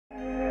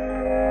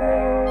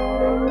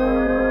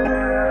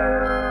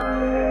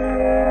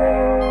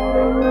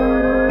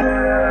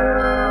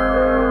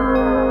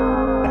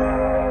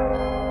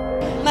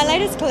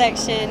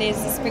collection is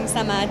the Spring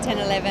Summer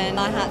 10-11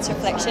 My Heart's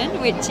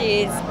Reflection, which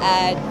is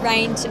a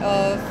range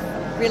of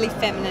really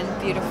feminine,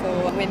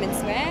 beautiful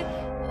women's wear.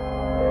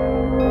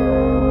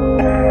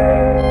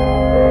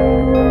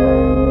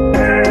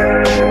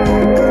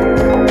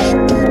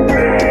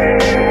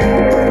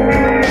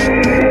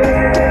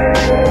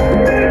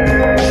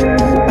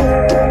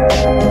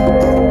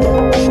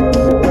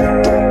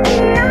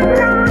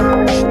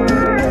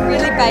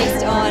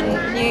 Based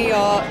on New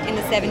York in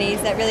the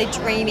 70s, that really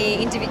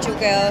dreamy individual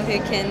girl who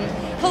can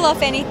pull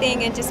off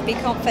anything and just be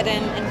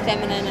confident and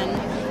feminine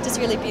and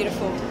just really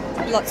beautiful.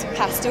 Lots of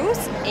pastels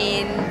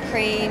in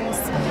creams,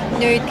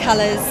 nude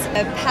colours,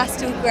 a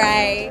pastel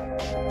grey.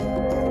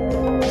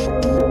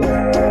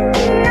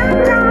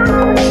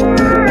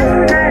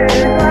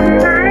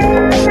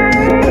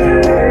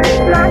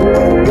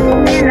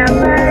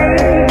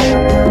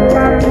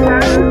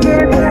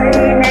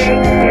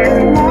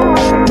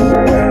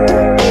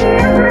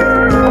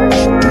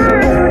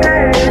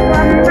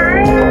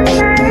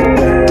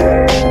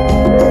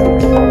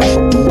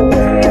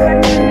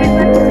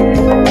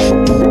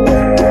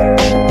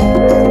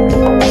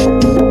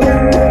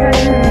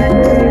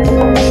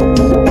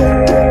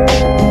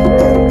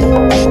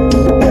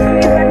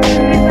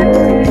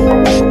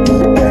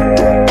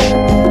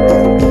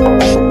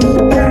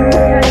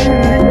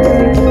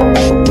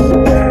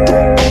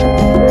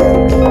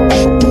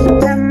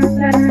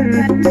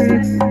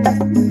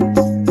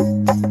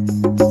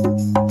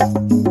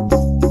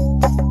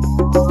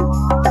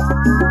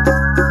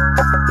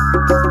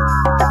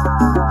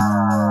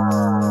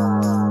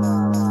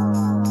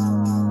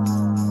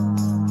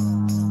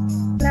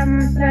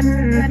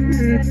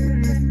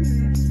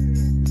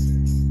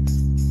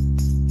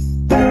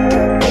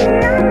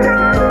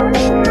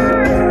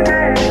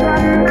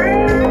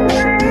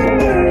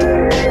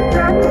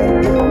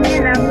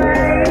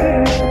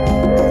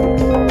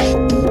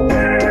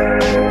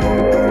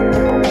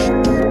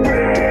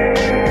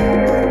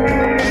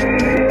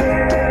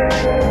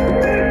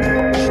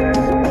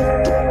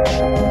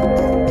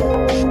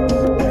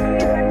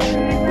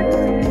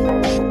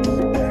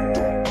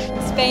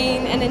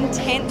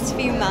 Intense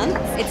few months.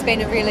 It's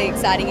been a really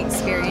exciting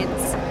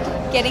experience.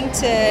 Getting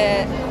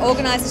to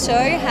organise the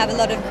show, have a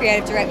lot of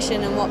creative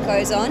direction and what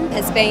goes on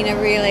has been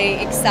a really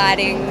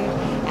exciting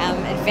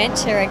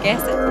adventure, I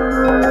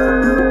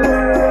guess.